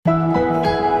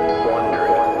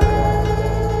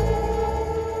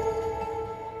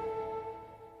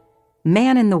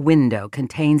Man in the Window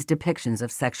contains depictions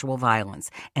of sexual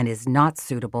violence and is not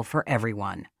suitable for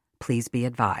everyone. Please be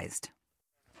advised.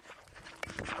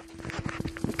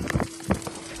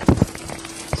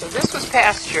 So this was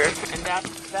pasture, and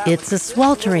It's a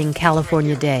sweltering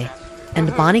California day,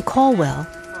 and Bonnie Caldwell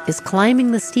is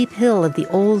climbing the steep hill of the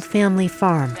old family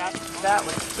farm. That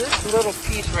was this little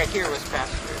piece right here was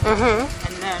pasture,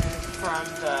 and then from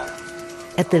the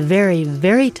At the very,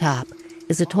 very top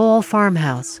is a tall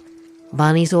farmhouse,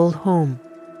 Bonnie's old home.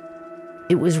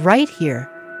 It was right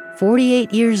here,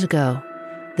 48 years ago,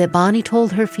 that Bonnie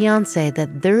told her fiancé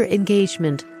that their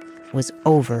engagement was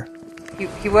over.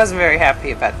 He wasn't very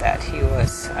happy about that. He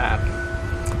was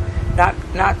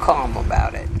not calm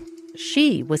about it.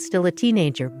 She was still a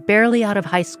teenager, barely out of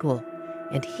high school,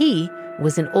 and he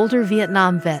was an older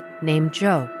Vietnam vet named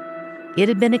Joe. It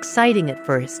had been exciting at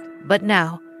first, but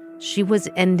now she was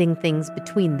ending things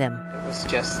between them. It was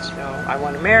just, I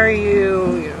want to marry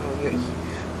you,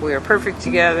 we are perfect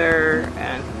together,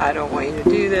 and I don't want you to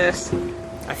do this.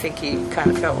 I think he kind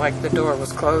of felt like the door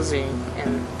was closing,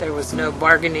 and there was no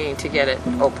bargaining to get it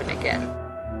open again.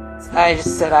 I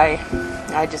just said, I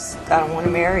don't want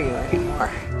to marry you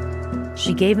anymore.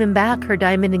 She gave him back her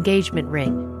diamond engagement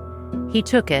ring. He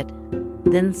took it,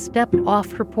 then stepped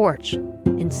off her porch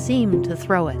and seemed to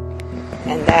throw it.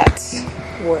 And that's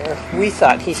where we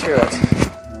thought he threw it.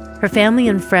 Her family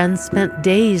and friends spent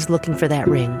days looking for that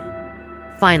ring.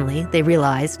 Finally, they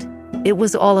realized it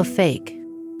was all a fake.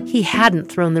 He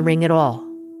hadn't thrown the ring at all.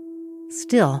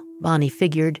 Still, Bonnie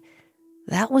figured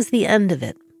that was the end of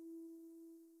it.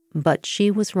 But she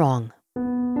was wrong.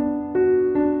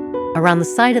 Around the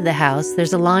side of the house,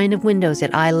 there's a line of windows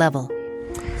at eye level.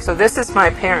 So this is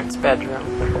my parents'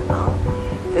 bedroom.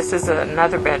 This is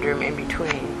another bedroom in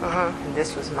between, and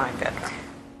this was my bedroom.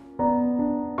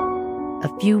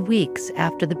 A few weeks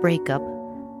after the breakup,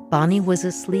 Bonnie was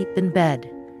asleep in bed,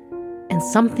 and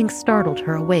something startled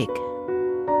her awake.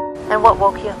 And what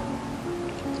woke you?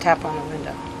 Tap on the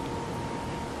window.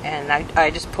 And I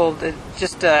just pulled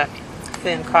just a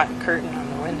thin cotton curtain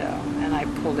on the window, and I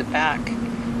pulled it back,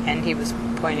 and he was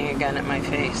pointing a gun at my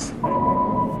face.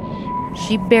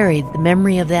 She buried the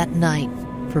memory of that night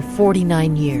for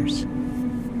 49 years,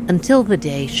 until the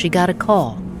day she got a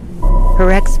call.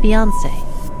 Her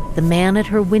ex-fiancé, the man at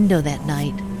her window that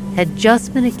night, had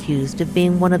just been accused of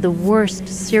being one of the worst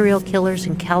serial killers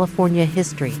in California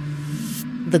history,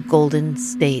 the Golden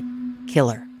State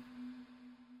Killer.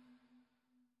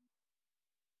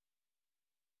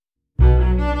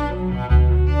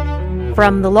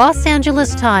 From the Los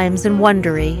Angeles Times and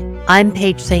Wondery, I'm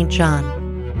Paige St. John,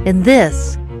 and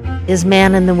this is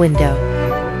Man in the Window.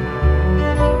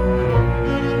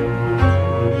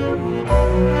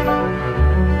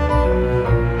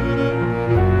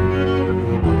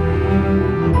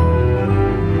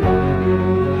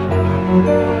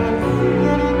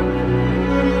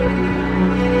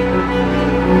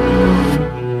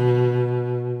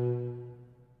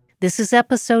 This is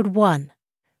Episode 1,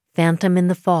 Phantom in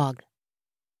the Fog.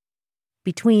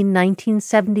 Between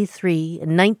 1973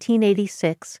 and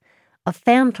 1986, a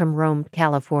phantom roamed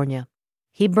California.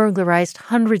 He burglarized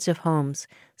hundreds of homes,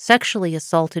 sexually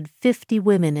assaulted 50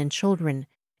 women and children,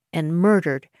 and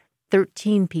murdered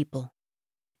 13 people.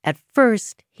 At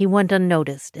first, he went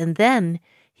unnoticed, and then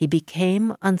he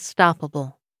became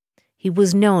unstoppable. He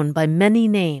was known by many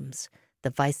names: the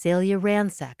Visalia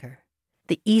Ransacker,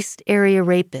 the East Area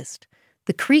Rapist,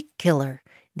 the Creek Killer,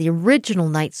 the original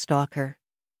Night Stalker,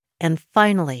 and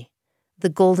finally, the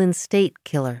Golden State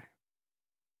Killer.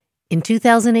 In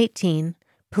 2018,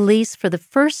 police for the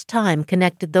first time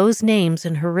connected those names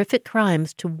and horrific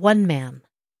crimes to one man.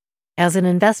 As an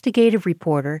investigative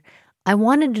reporter, I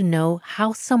wanted to know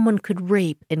how someone could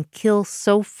rape and kill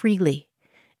so freely,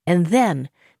 and then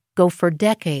go for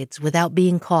decades without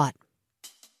being caught.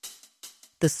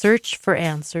 The search for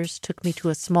answers took me to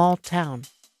a small town,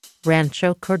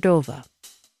 Rancho Cordova.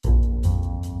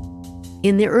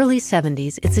 In the early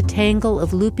 70s, it's a tangle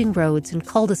of looping roads and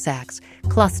cul-de-sacs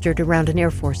clustered around an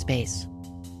Air Force base.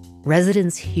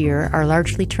 Residents here are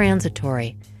largely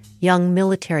transitory, young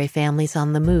military families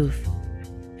on the move.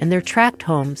 And their tract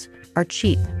homes are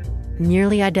cheap,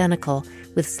 nearly identical,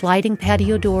 with sliding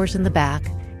patio doors in the back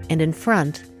and in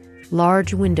front,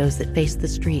 large windows that face the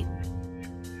street.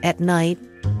 At night,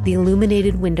 the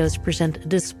illuminated windows present a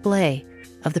display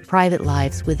of the private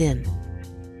lives within.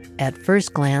 At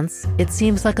first glance, it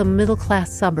seems like a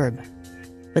middle-class suburb,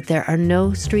 but there are no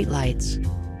streetlights,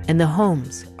 and the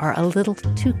homes are a little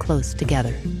too close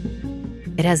together.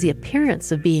 It has the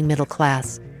appearance of being middle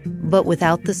class, but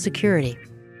without the security.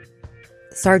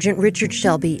 Sergeant Richard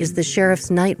Shelby is the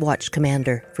sheriff's night watch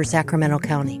commander for Sacramento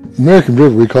County. American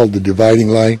River we call the dividing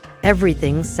line.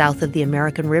 Everything south of the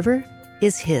American River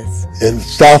is his. And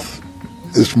south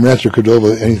is from Rancho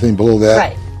Cordova, anything below that.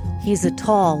 Right. He's a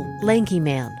tall, lanky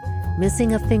man,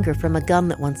 missing a finger from a gun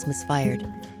that once misfired,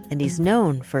 and he's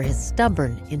known for his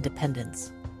stubborn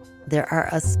independence. There are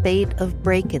a spate of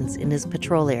break-ins in his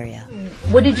patrol area.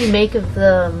 What did you make of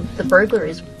the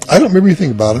burglaries? I don't remember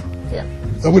anything about it. Yeah.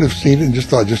 I would have seen it and just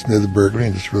thought just another burglary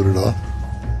and just wrote it off.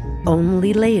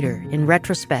 Only later, in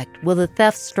retrospect, will the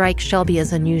theft strike Shelby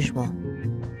as unusual.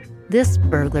 This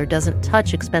burglar doesn't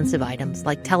touch expensive items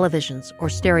like televisions or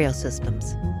stereo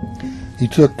systems. He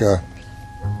took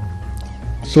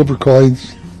silver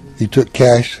coins, he took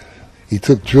cash, he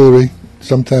took jewelry.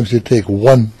 Sometimes he'd take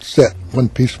one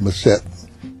piece from a set.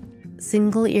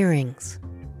 Single earrings,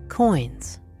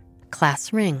 coins,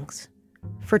 class rings,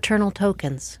 fraternal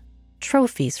tokens,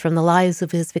 trophies from the lives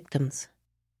of his victims.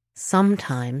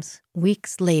 Sometimes,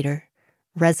 weeks later,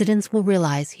 residents will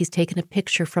realize he's taken a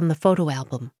picture from the photo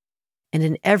album. And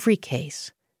in every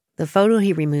case, the photo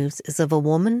he removes is of a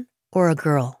woman or a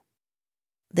girl.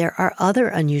 There are other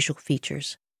unusual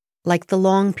features, like the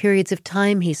long periods of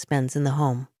time he spends in the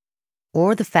home,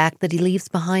 or the fact that he leaves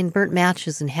behind burnt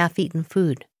matches and half-eaten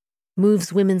food,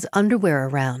 moves women's underwear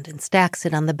around and stacks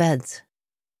it on the beds.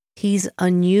 He's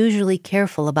unusually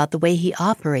careful about the way he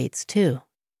operates, too.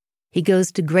 He goes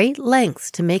to great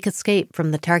lengths to make escape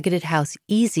from the targeted house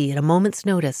easy at a moment's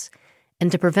notice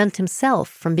and to prevent himself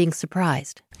from being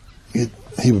surprised.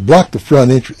 He would block the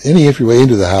front entry, any entryway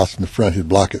into the house in the front, he'd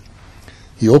block it.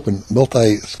 He opened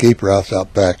multi-escape routes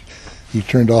out back. He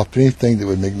turned off anything that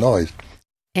would make noise.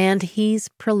 And he's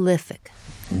prolific.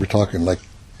 We're talking like,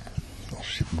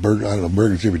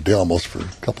 burgers every day almost for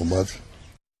a couple months.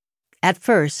 At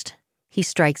first, he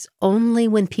strikes only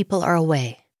when people are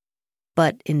away.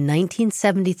 But in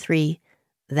 1973,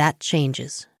 that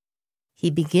changes.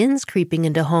 He begins creeping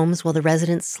into homes while the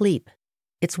residents sleep.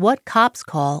 It's what cops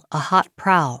call a hot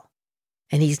prowl.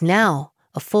 And he's now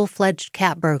a full-fledged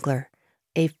cat burglar,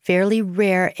 a fairly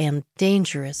rare and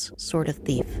dangerous sort of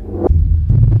thief.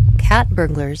 Cat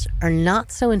burglars are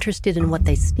not so interested in what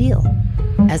they steal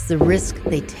as the risk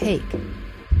they take.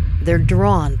 They're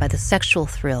drawn by the sexual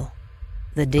thrill,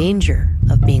 the danger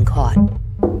of being caught.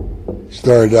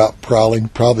 Started out prowling,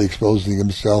 probably exposing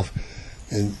himself,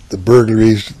 and the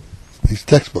burglaries, he's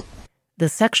textbook. The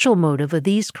sexual motive of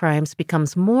these crimes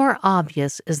becomes more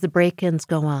obvious as the break-ins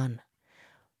go on.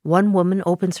 One woman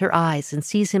opens her eyes and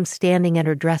sees him standing at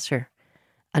her dresser.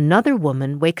 Another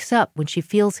woman wakes up when she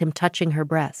feels him touching her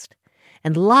breast.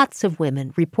 And lots of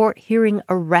women report hearing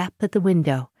a rap at the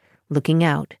window, looking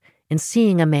out, and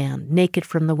seeing a man naked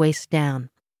from the waist down.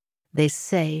 They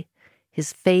say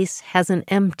his face has an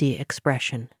empty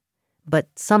expression, but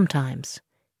sometimes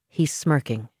he's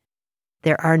smirking.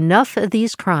 There are enough of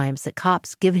these crimes that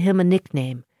cops give him a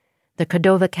nickname, the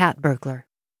Cordova Cat Burglar.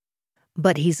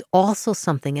 But he's also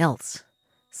something else,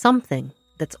 something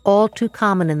that's all too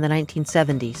common in the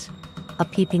 1970s, a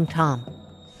peeping Tom.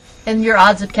 And your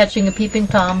odds of catching a peeping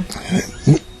Tom?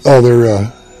 Oh,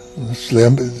 they're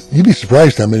slim. You'd be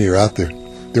surprised how many are out there.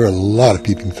 There are a lot of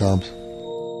peeping Toms.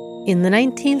 In the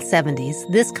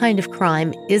 1970s, this kind of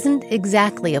crime isn't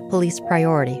exactly a police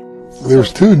priority. There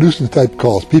was two nuisance-type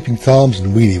calls, peeping Toms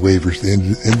and weenie waivers,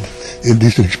 the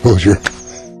indecent exposure.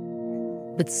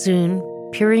 But soon,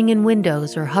 peering in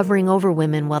windows or hovering over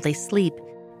women while they sleep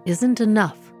isn't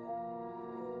enough.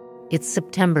 It's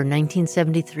September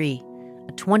 1973.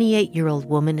 A 28-year-old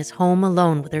woman is home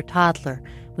alone with her toddler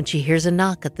when she hears a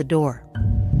knock at the door.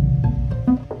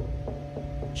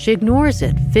 She ignores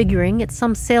it, figuring it's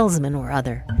some salesman or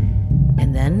other.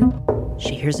 And then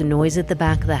she hears a noise at the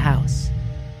back of the house.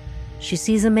 She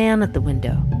sees a man at the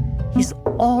window. He's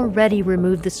already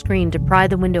removed the screen to pry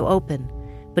the window open,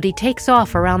 but he takes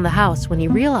off around the house when he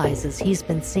realizes he's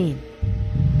been seen.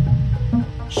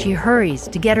 She hurries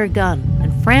to get her gun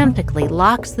and frantically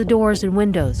locks the doors and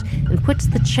windows and puts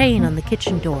the chain on the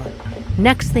kitchen door.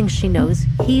 Next thing she knows,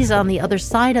 he's on the other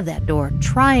side of that door,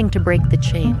 trying to break the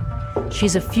chain.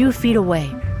 She's a few feet away,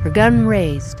 her gun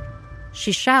raised.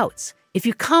 She shouts, "If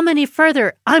you come any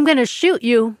further, I'm going to shoot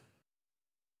you."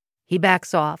 He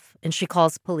backs off, and she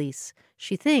calls police.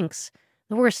 She thinks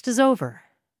the worst is over.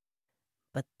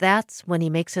 But that's when he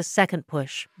makes a second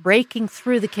push, breaking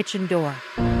through the kitchen door.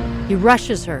 He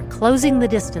rushes her, closing the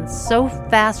distance so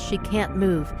fast she can't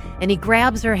move, and he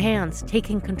grabs her hands,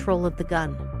 taking control of the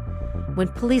gun. When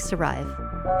police arrive,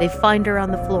 they find her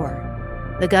on the floor.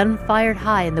 The gun fired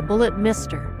high and the bullet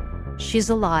missed her. She's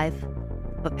alive,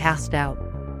 but passed out,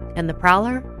 and the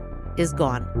prowler is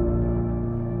gone.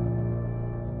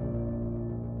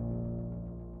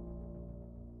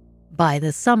 By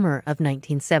the summer of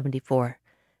 1974,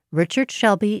 Richard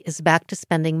Shelby is back to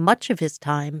spending much of his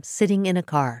time sitting in a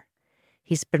car.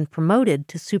 He's been promoted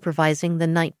to supervising the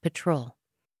night patrol.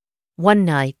 One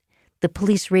night, the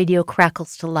police radio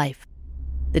crackles to life.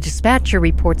 The dispatcher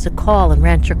reports a call in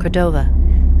Rancho Cordova.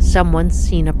 Someone's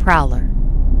seen a prowler.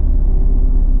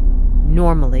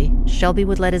 Normally, Shelby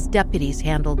would let his deputies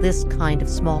handle this kind of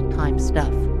small-time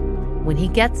stuff. When he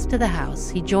gets to the house,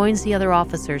 he joins the other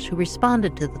officers who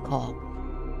responded to the call.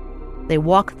 They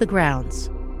walk the grounds,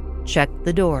 check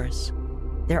the doors.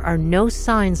 There are no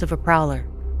signs of a prowler,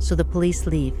 so the police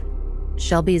leave.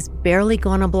 Shelby has barely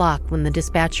gone a block when the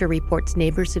dispatcher reports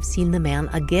neighbors have seen the man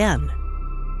again.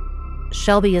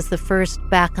 Shelby is the first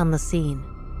back on the scene.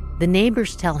 The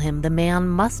neighbors tell him the man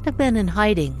must have been in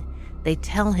hiding. They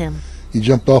tell him he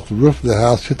jumped off the roof of the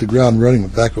house, hit the ground running,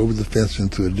 went back over the fence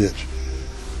into a ditch.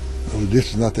 Well, the ditch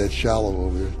is not that shallow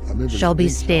over there. Shelby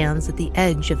stands at the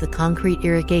edge of the concrete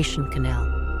irrigation canal.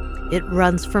 It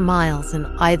runs for miles in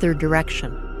either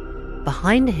direction.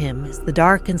 Behind him is the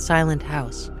dark and silent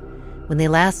house. When they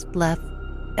last left,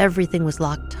 everything was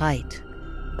locked tight.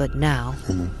 But now...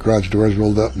 and the garage doors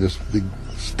rolled up and this big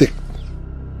stick.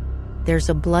 There's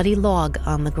a bloody log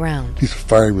on the ground. Piece of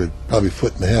firewood, probably a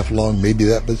foot and a half long, maybe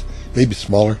that, but maybe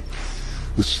smaller.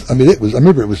 I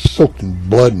remember it was soaked in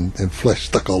blood and flesh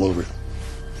stuck all over it.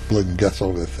 Blood and guts all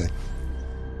over the thing.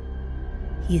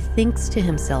 He thinks to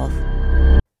himself,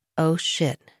 oh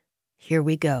shit, here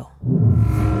we go.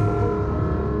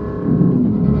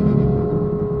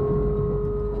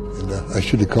 And I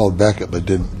should have called backup, but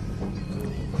didn't.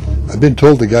 I've been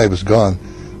told the guy was gone.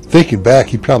 Thinking back,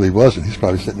 he probably wasn't. He's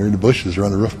probably sitting there in the bushes or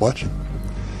on the roof watching.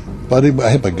 But I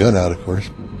had my gun out, of course.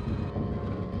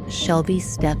 Shelby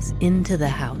steps into the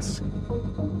house.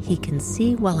 He can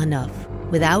see well enough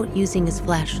without using his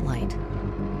flashlight.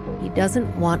 He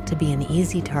doesn't want to be an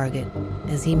easy target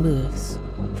as he moves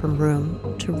from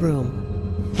room to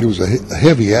room. It was a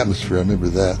heavy atmosphere, I remember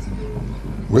that.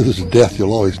 Where there's a death,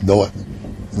 you'll always know it.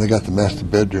 And they got the master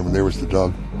bedroom, and there was the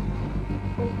dog.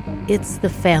 It's the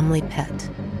family pet,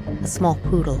 a small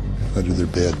poodle. Under their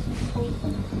bed.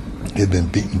 He had been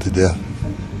beaten to death.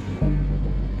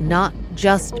 Not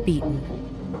just beaten,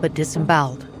 but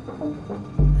disemboweled.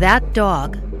 That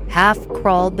dog, half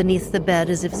crawled beneath the bed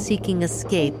as if seeking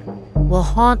escape, will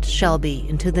haunt Shelby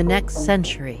into the next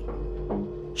century.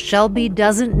 Shelby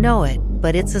doesn't know it,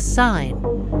 but it's a sign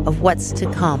of what's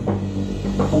to come.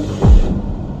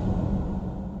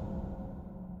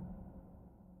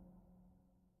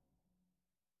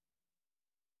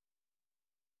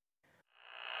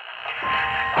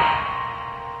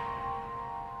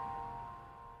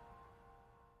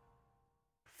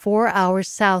 Four hours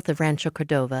south of Rancho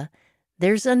Cordova,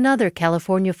 there's another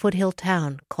California foothill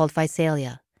town called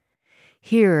Visalia.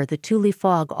 Here, the Tule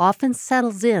fog often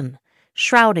settles in,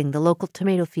 shrouding the local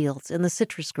tomato fields and the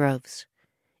citrus groves.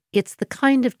 It's the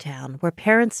kind of town where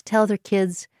parents tell their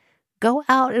kids, go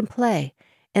out and play,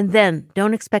 and then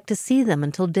don't expect to see them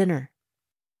until dinner.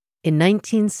 In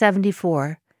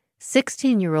 1974,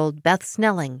 16-year-old Beth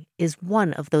Snelling is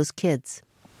one of those kids.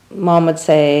 Mom would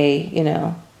say,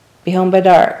 be home by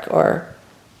dark, or,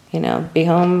 be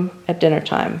home at dinner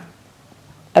time.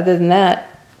 Other than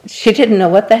that, she didn't know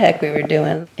what the heck we were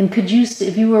doing. And could you,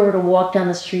 if you were to walk down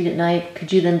the street at night,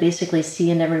 could you then basically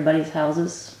see in everybody's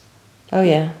houses? Oh,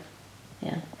 yeah.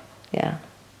 Yeah. Yeah.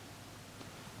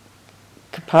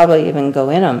 Could probably even go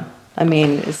in them. I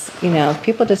mean,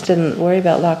 people just didn't worry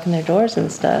about locking their doors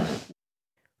and stuff.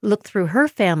 Look through her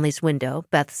family's window,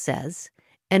 Beth says,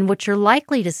 and what you're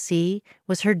likely to see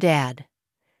was her dad.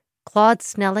 Claude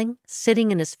Snelling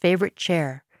sitting in his favorite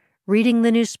chair, reading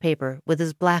the newspaper with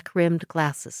his black-rimmed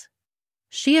glasses.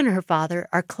 She and her father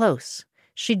are close.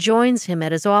 She joins him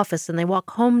at his office and they walk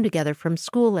home together from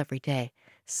school every day,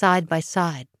 side by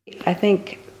side. I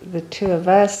think the two of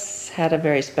us had a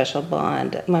very special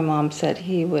bond. My mom said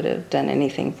he would have done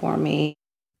anything for me.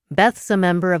 Beth's a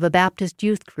member of a Baptist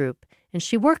youth group, and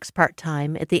she works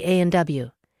part-time at the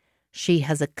A&W. She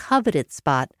has a coveted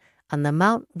spot on the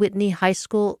Mount Whitney High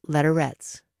School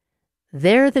letterettes.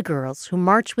 They're the girls who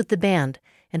march with the band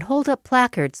and hold up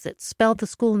placards that spell the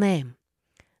school name.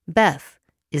 Beth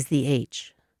is the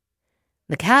H.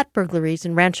 The cat burglaries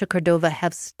in Rancho Cordova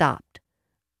have stopped,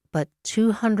 but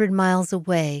 200 miles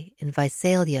away in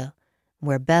Visalia,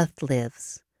 where Beth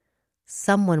lives,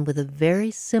 someone with a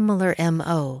very similar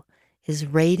M.O. is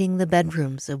raiding the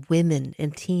bedrooms of women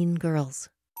and teen girls.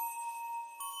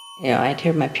 I'd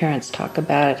hear my parents talk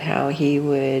about it, how he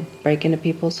would break into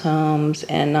people's homes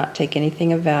and not take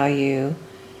anything of value,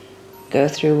 go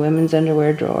through women's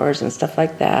underwear drawers and stuff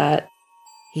like that.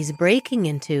 He's breaking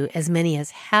into as many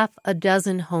as half a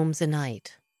dozen homes a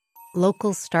night.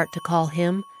 Locals start to call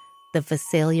him the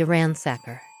Visalia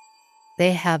Ransacker.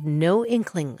 They have no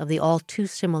inkling of the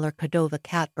all-too-similar Cordova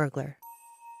cat burglar.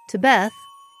 To Beth,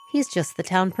 he's just the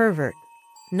town pervert.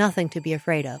 Nothing to be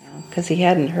afraid of. Because he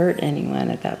hadn't hurt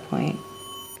anyone at that point.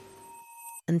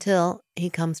 Until he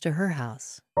comes to her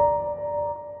house.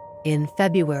 In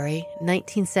February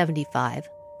 1975,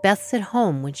 Beth's at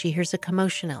home when she hears a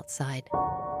commotion outside.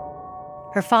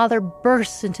 Her father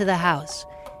bursts into the house.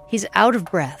 He's out of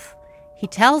breath. He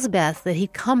tells Beth that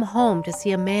he'd come home to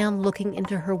see a man looking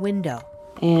into her window.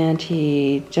 And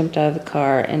he jumped out of the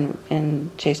car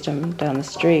and chased him down the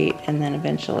street. And then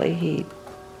eventually he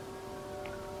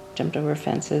jumped over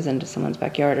fences into someone's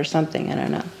backyard or something. I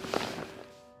don't know.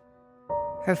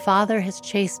 Her father has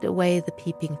chased away the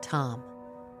peeping Tom.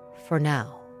 For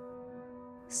now.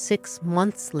 6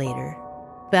 months later,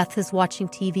 Beth is watching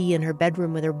TV in her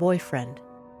bedroom with her boyfriend.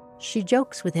 She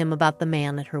jokes with him about the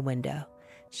man at her window.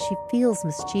 She feels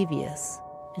mischievous,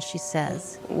 and she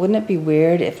says, "Wouldn't it be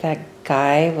weird if that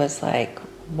guy was, like,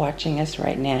 watching us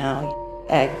right now?"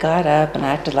 I got up and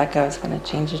acted like I was going to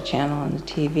change the channel on the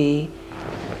TV,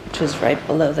 which was right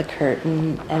below the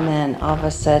curtain, and then all of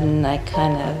a sudden I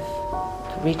kind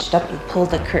of reached up and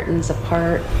pulled the curtains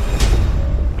apart,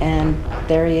 and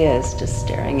there he is, just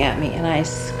staring at me, and I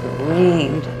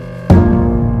screamed.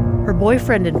 Her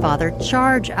boyfriend and father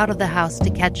charge out of the house to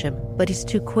catch him, but he's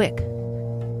too quick.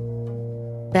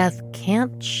 Beth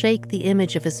can't shake the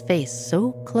image of his face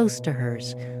so close to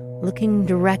hers, looking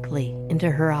directly into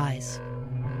her eyes.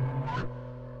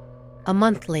 A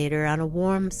month later, on a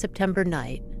warm September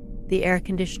night, the air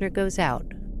conditioner goes out.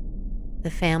 The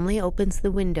family opens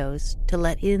the windows to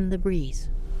let in the breeze.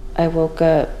 I woke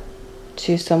up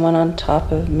to someone on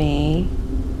top of me,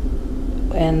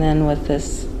 and then with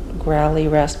this growly,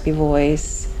 raspy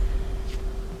voice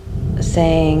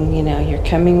saying, you know, "You're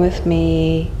coming with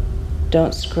me,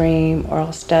 don't scream or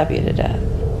I'll stab you to death."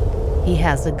 He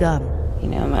has a gun. You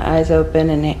know, my eyes open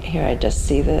and here I just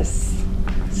see this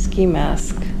ski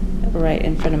mask right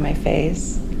in front of my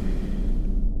face.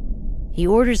 He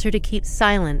orders her to keep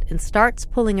silent and starts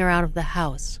pulling her out of the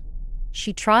house.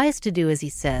 She tries to do as he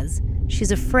says.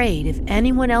 She's afraid if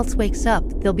anyone else wakes up,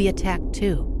 they'll be attacked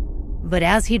too. But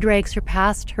as he drags her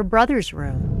past her brother's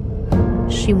room,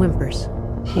 she whimpers.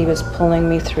 He was pulling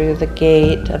me through the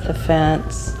gate of the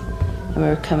fence, and we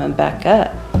were coming back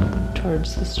up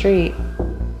towards the street.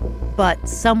 But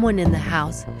someone in the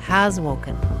house has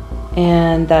woken.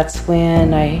 And that's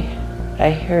when I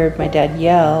heard my dad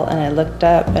yell, and I looked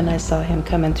up and I saw him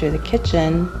coming through the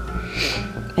kitchen,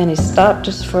 and he stopped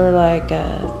just for like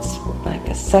a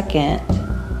second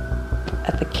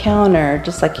at the counter,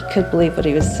 just like he could believe what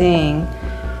he was seeing,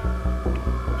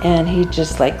 and he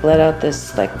just like let out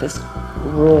this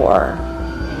roar,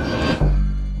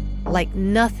 like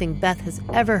nothing Beth has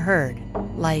ever heard,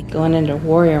 like going into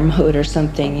warrior mode or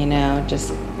something, you know,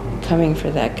 just coming for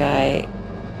that guy.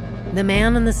 The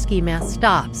man in the ski mask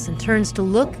stops and turns to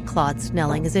look at Claude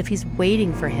Snelling as if he's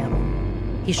waiting for him.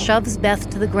 He shoves Beth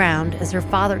to the ground as her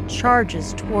father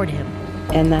charges toward him.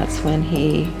 And that's when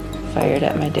he fired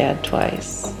at my dad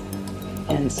twice.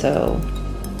 And so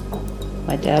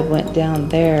my dad went down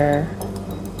there,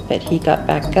 but he got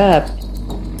back up.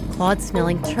 Claude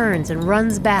Snelling turns and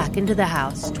runs back into the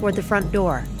house toward the front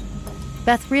door.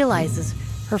 Beth realizes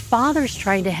her father's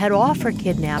trying to head off her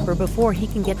kidnapper before he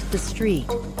can get to the street.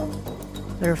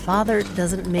 But her father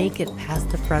doesn't make it past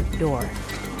the front door.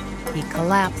 He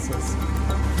collapses,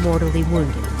 mortally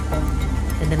wounded.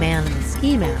 And the man in the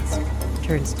ski mask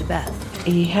turns to Beth.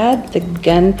 He had the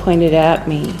gun pointed at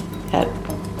me,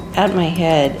 at my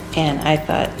head, and I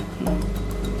thought,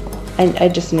 I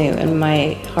just knew. In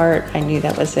my heart, I knew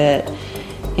that was it.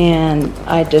 And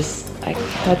I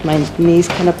had my knees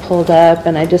kind of pulled up,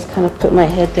 and I just kind of put my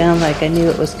head down like I knew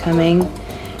it was coming.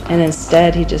 And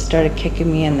instead, he just started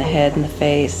kicking me in the head and the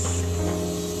face.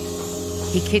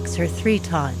 He kicks her 3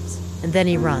 times, and then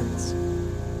he runs.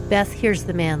 Beth hears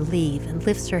the man leave and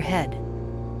lifts her head.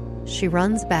 She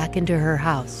runs back into her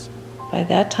house. By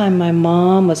that time, my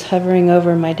mom was hovering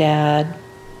over my dad.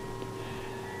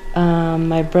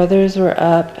 My brothers were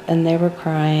up, and they were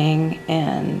crying,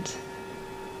 and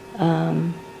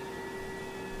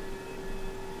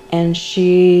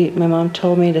my mom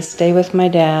told me to stay with my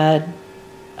dad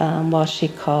while she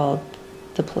called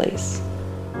the police.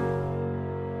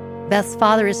 Beth's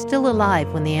father is still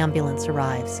alive when the ambulance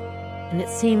arrives, and it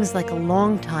seems like a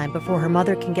long time before her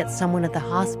mother can get someone at the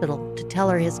hospital to tell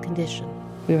her his condition.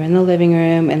 We were in the living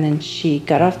room, and then she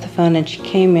got off the phone and she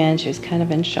came in. She was kind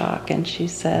of in shock, and she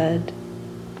said,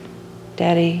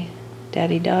 "Daddy,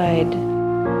 Daddy died.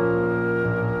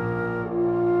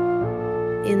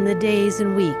 In the days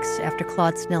and weeks after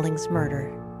Claude Snelling's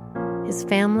murder, his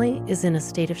family is in a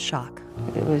state of shock.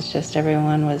 It was just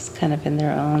everyone was kind of in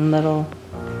their own little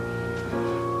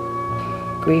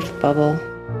grief bubble.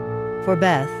 For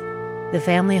Beth, the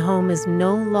family home is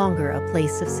no longer a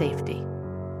place of safety.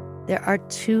 There are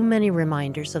too many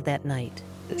reminders of that night.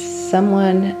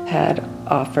 Someone had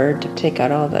offered to take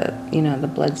out all the, the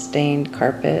blood-stained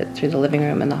carpet through the living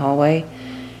room and the hallway,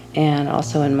 and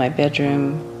also in my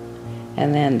bedroom.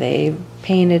 And then they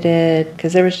painted it,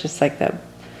 because there was just like that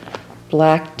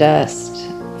black dust,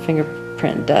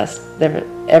 fingerprint dust,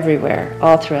 everywhere,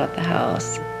 all throughout the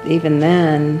house. Even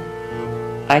then,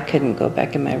 I couldn't go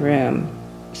back in my room,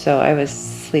 so I was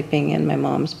sleeping in my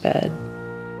mom's bed.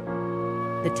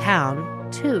 The town,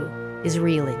 too, is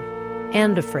reeling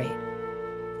and afraid.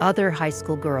 Other high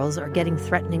school girls are getting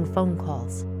threatening phone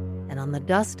calls, and on the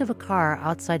dust of a car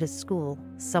outside a school,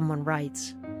 someone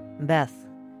writes, "Beth,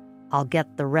 I'll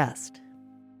get the rest."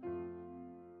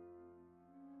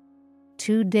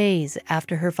 2 days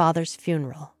after her father's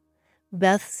funeral,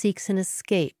 Beth seeks an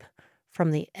escape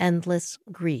from the endless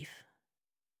grief.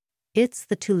 It's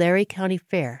the Tulare County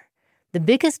Fair, the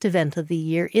biggest event of the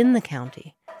year in the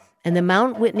county, and the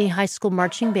Mount Whitney High School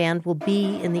Marching Band will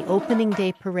be in the opening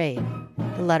day parade.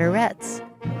 The Letterettes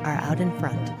are out in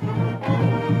front.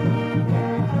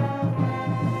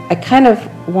 I kind of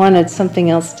wanted something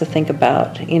else to think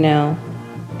about,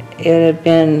 It had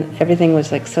been, everything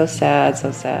was like so sad.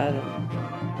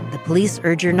 The police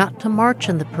urge her not to march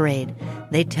in the parade.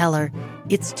 They tell her,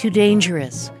 "It's too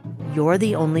dangerous. You're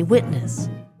the only witness."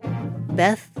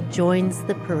 Beth joins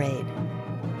the parade.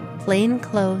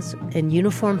 Plainclothes and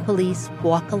uniformed police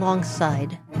walk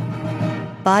alongside,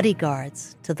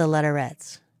 bodyguards to the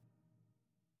Letterettes.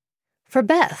 For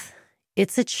Beth,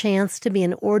 it's a chance to be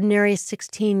an ordinary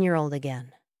 16-year-old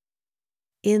again.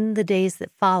 In the days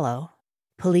that follow,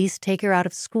 police take her out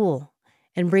of school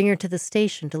and bring her to the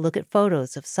station to look at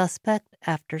photos of suspect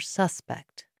after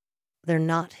suspect. They're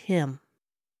not him.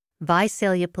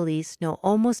 Visalia police know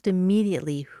almost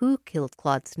immediately who killed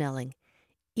Claude Snelling,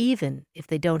 even if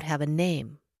they don't have a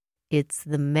name. It's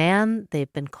the man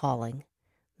they've been calling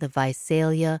the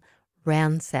Visalia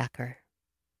ransacker.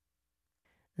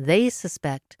 They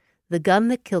suspect the gun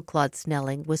that killed Claude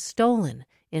Snelling was stolen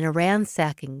in a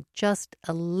ransacking just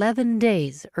 11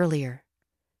 days earlier.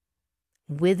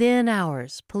 Within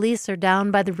hours, police are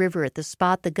down by the river at the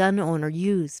spot the gun owner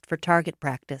used for target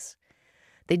practice.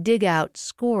 They dig out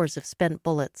scores of spent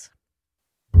bullets.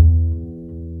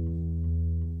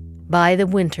 By the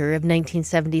winter of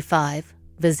 1975,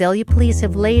 Visalia police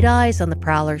have laid eyes on the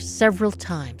prowler several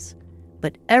times,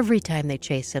 but every time they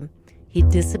chase him, he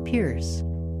disappears,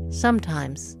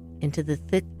 sometimes into the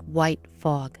thick white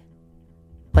fog.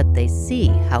 But they see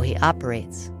how he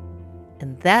operates.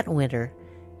 And that winter,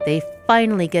 they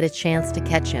finally get a chance to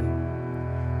catch him.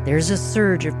 There's a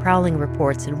surge of prowling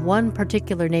reports in one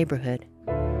particular neighborhood.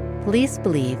 Police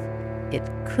believe it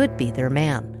could be their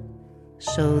man,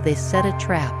 so they set a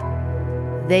trap.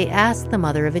 They ask the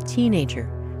mother of a teenager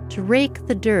to rake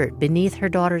the dirt beneath her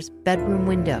daughter's bedroom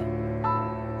window.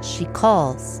 She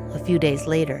calls a few days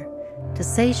later to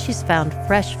say she's found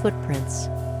fresh footprints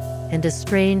and a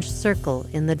strange circle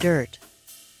in the dirt.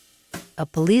 A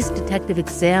police detective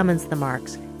examines the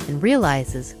marks and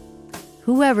realizes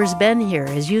whoever's been here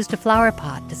has used a flower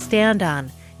pot to stand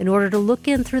on in order to look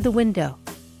in through the window.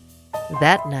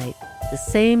 That night, the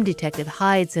same detective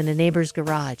hides in a neighbor's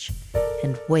garage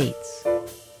and waits.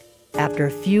 After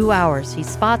a few hours, he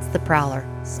spots the prowler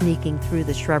sneaking through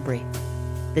the shrubbery.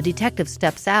 The detective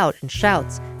steps out and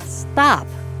shouts, "Stop!"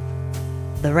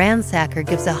 The ransacker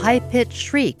gives a high-pitched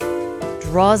shriek,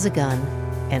 draws a gun,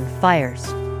 and fires.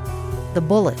 The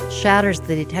bullet shatters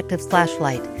the detective's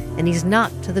flashlight, and he's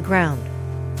knocked to the ground.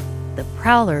 The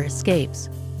prowler escapes,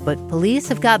 but police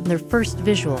have gotten their first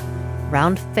visual.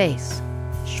 Round face,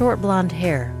 short blonde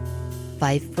hair,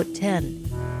 5'10",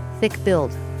 thick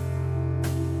build.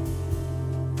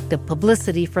 The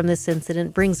publicity from this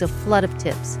incident brings a flood of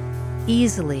tips,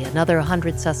 easily another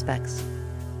 100 suspects.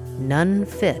 None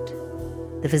fit.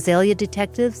 The Visalia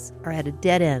detectives are at a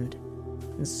dead end,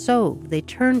 and so they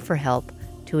turn for help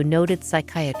to a noted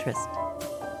psychiatrist.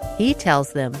 He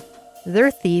tells them their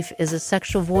thief is a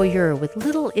sexual voyeur with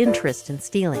little interest in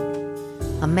stealing,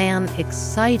 a man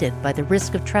excited by the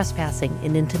risk of trespassing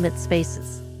in intimate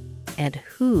spaces, and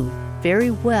who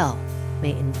very well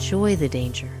may enjoy the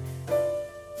danger.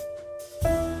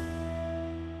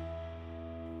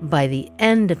 By the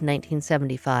end of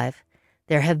 1975,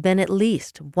 there have been at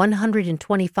least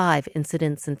 125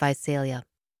 incidents in Visalia.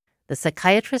 The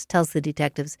psychiatrist tells the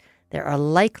detectives there are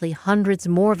likely hundreds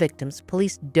more victims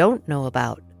police don't know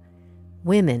about.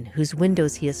 Women whose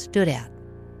windows he has stood at.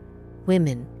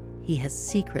 Women he has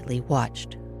secretly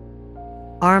watched.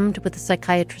 Armed with the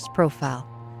psychiatrist's profile,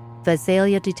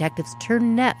 Visalia detectives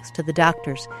turn next to the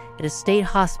doctors at a state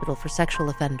hospital for sexual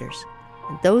offenders.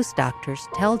 And those doctors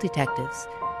tell detectives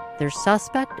their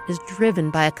suspect is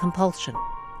driven by a compulsion,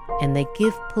 and they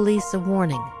give police a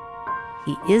warning.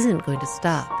 He isn't going to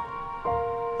stop.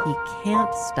 He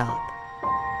can't stop.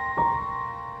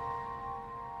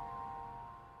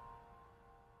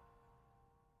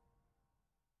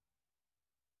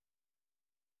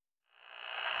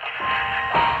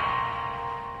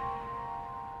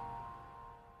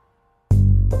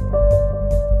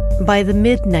 By the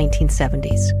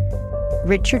mid-1970s,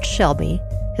 Richard Shelby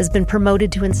has been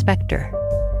promoted to inspector.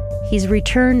 He's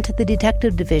returned to the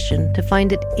detective division to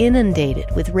find it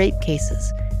inundated with rape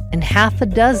cases and half a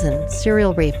dozen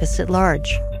serial rapists at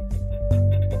large.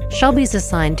 Shelby's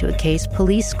assigned to a case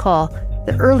police call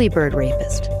the early bird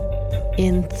rapist.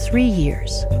 In 3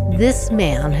 years, this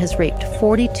man has raped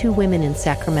 42 women in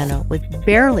Sacramento with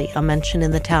barely a mention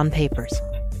in the town papers.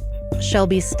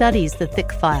 Shelby studies the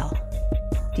thick file.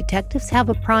 Detectives have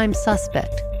a prime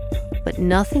suspect, but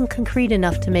nothing concrete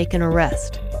enough to make an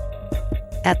arrest.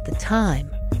 At the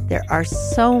time, there are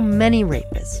so many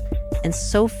rapists and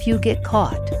so few get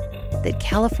caught that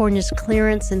California's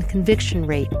clearance and conviction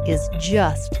rate is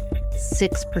just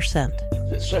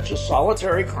 6%. It's such a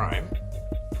solitary crime.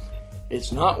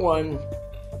 It's not one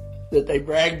that they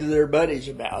brag to their buddies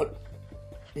about,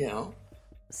 you know.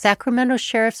 Sacramento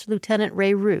Sheriff's Lieutenant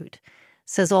Ray Root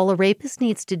says all a rapist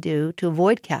needs to do to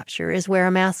avoid capture is wear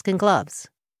a mask and gloves.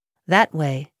 That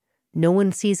way, no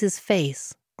one sees his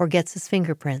face or gets his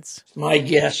fingerprints. My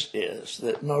guess is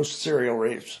that most serial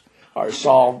rapes are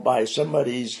solved by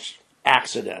somebody's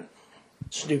accident,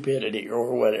 stupidity,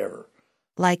 or whatever.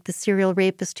 Like the serial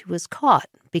rapist who was caught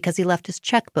because he left his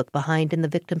checkbook behind in the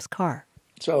victim's car.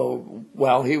 So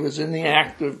while he was in the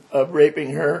act of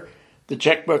raping her, the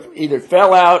checkbook either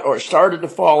fell out or started to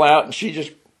fall out, and she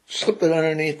just slipped it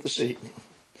underneath the seat.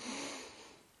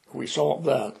 We solved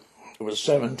that. It was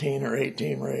 17 or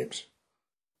 18 rapes.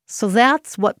 So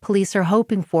that's what police are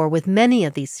hoping for with many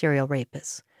of these serial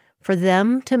rapists, for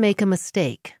them to make a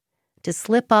mistake, to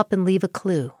slip up and leave a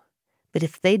clue. But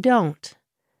if they don't,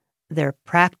 they're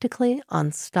practically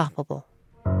unstoppable.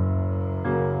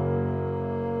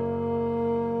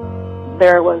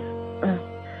 There was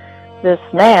this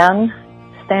man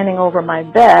standing over my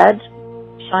bed,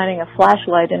 shining a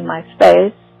flashlight in my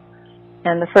face,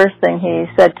 and the first thing he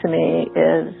said to me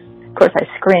is, of course I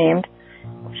screamed,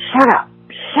 "Shut up,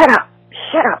 shut up,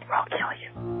 shut up, or I'll kill you."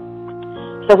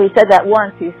 So he said that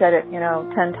once, he said it,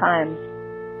 10 times.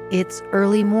 It's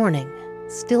early morning,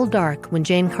 still dark when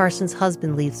Jane Carson's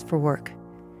husband leaves for work.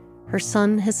 Her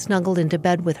son has snuggled into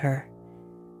bed with her.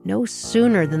 No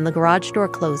sooner than the garage door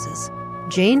closes,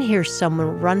 Jane hears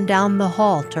someone run down the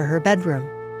hall to her bedroom.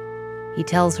 He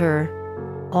tells her,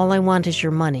 "All I want is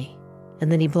your money,"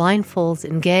 and then he blindfolds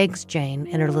and gags Jane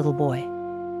and her little boy.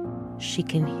 She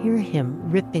can hear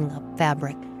him ripping up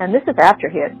fabric. And this is after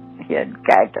he had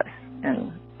gagged us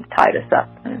and tied us up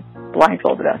and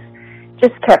blindfolded us.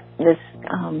 Just kept this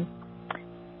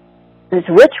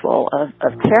ritual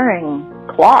of tearing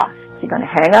cloth. Is he going to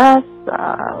hang us?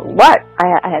 What?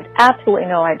 I had absolutely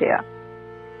no idea.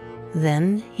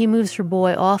 Then he moves her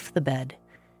boy off the bed,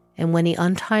 and when he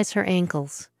unties her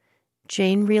ankles,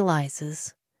 Jane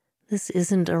realizes this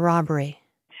isn't a robbery.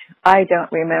 I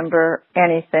don't remember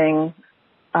anything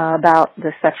about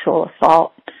the sexual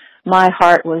assault. My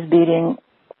heart was beating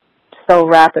so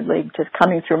rapidly, just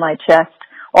coming through my chest.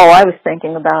 All I was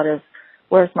thinking about is,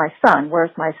 where's my son?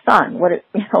 Where's my son? What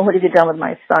have you done with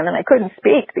my son? And I couldn't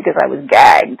speak because I was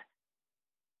gagged.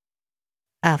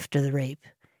 After the rape,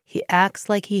 he acts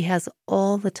like he has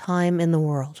all the time in the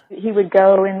world. He would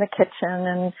go in the kitchen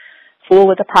and fool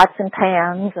with the pots and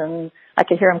pans, and I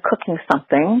could hear him cooking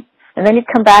something. And then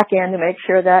he'd come back in to make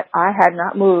sure that I had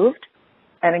not moved.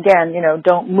 And again,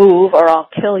 don't move or I'll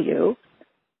kill you.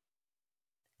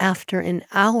 After an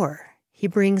hour, he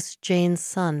brings Jane's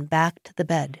son back to the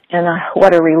bed. And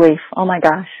what a relief. Oh my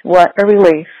gosh, what a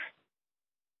relief.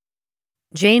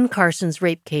 Jane Carson's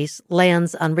rape case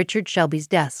lands on Richard Shelby's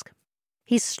desk.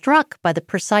 He's struck by the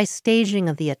precise staging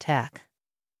of the attack.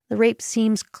 The rape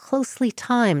seems closely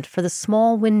timed for the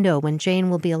small window when Jane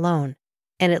will be alone,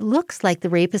 and it looks like the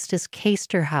rapist has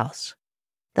cased her house.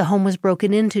 The home was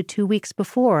broken into 2 weeks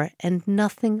before, and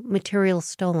nothing material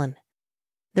stolen.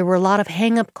 There were a lot of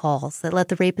hang-up calls that let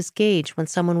the rapist gauge when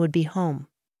someone would be home.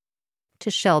 To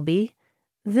Shelby,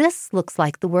 This looks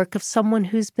like the work of someone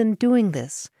who's been doing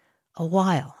this a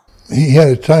while. He had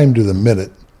a time to the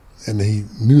minute, and he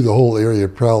knew the whole area,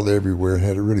 prowled everywhere, and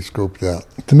had it really scoped out.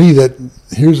 To me,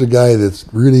 here's a guy that's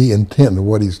really intent on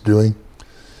what he's doing.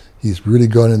 He's really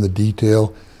gone into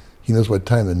detail. He knows what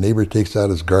time the neighbor takes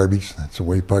out his garbage. That's the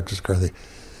way he parks his car.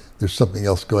 There's something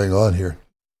else going on here.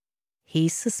 He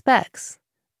suspects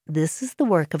this is the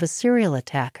work of a serial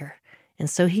attacker, and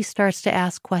so he starts to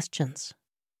ask questions.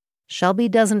 Shelby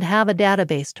doesn't have a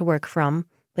database to work from,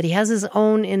 but he has his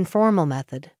own informal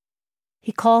method.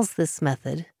 He calls this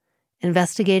method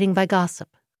investigating by gossip.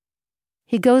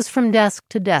 He goes from desk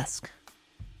to desk,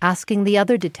 asking the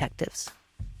other detectives,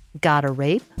 "Got a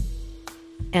rape?"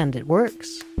 And it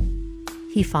works.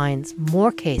 He finds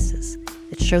more cases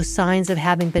that show signs of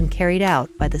having been carried out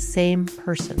by the same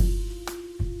person.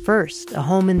 First, a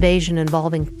home invasion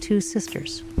involving 2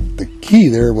 sisters. The key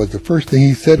there was the first thing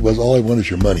he said was, "All I want is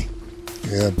your money."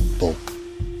 Yeah, bull.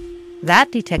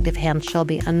 That detective hands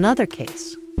Shelby another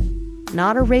case.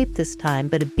 Not a rape this time,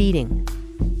 but a beating.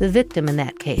 The victim in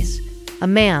that case, a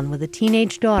man with a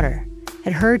teenage daughter,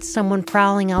 had heard someone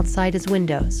prowling outside his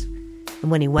windows,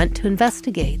 and when he went to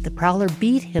investigate, the prowler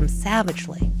beat him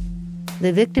savagely.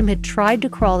 The victim had tried to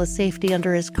crawl to safety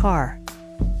under his car,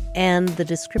 and the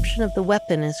description of the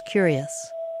weapon is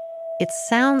curious. It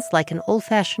sounds like an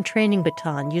old-fashioned training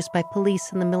baton used by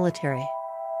police in the military.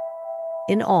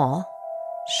 In all,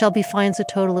 Shelby finds a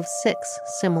total of 6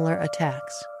 similar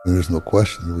attacks. There's no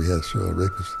question we had a serial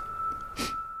rapist.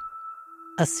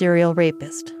 A serial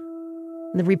rapist.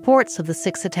 The reports of the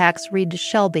 6 attacks read to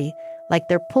Shelby like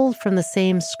they're pulled from the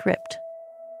same script,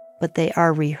 but they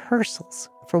are rehearsals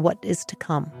for what is to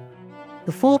come.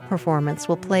 The full performance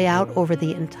will play out over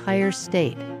the entire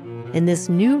state, and this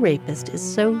new rapist is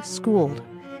so schooled,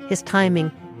 his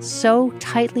timing so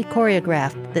tightly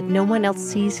choreographed that no one else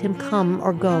sees him come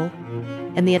or go,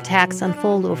 and the attacks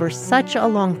unfold over such a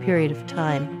long period of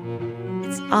time.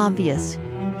 It's obvious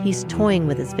he's toying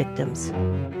with his victims,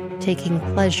 taking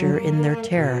pleasure in their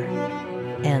terror.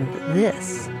 And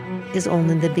this is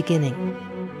only the beginning.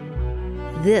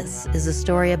 This is a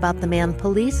story about the man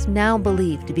police now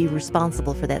believe to be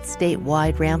responsible for that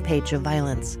statewide rampage of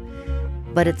violence.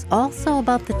 But it's also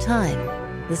about the time,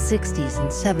 the 60s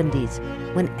and 70s,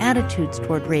 when attitudes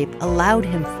toward rape allowed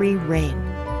him free rein.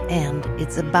 And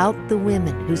it's about the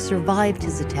women who survived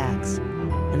his attacks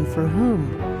and for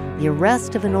whom the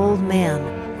arrest of an old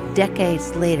man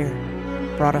decades later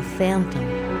brought a phantom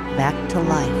back to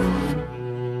life.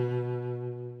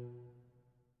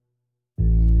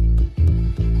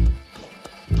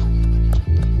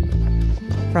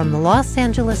 From the Los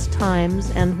Angeles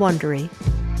Times and Wondery,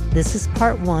 this is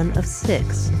part 1 of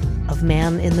 6 of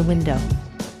Man in the Window.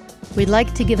 We'd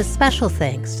like to give a special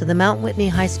thanks to the Mount Whitney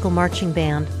High School Marching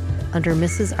Band under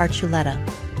Mrs. Archuleta.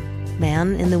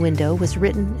 Man in the Window was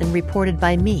written and reported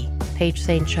by me, Paige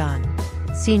St. John.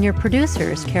 Senior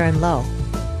producer is Karen Lowe.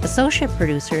 Associate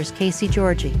producer is Casey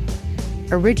Georgie.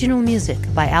 Original music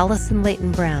by Allison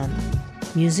Leighton Brown.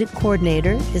 Music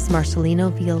coordinator is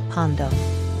Marcelino Villalpando.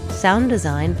 Sound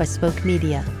design by Spoke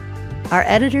Media. Our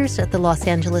editors at the Los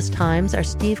Angeles Times are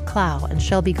Steve Clow and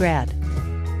Shelby Grad.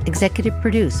 Executive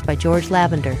produced by George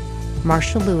Lavender,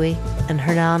 Marshall Louis, and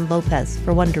Hernan Lopez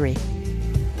for Wondery.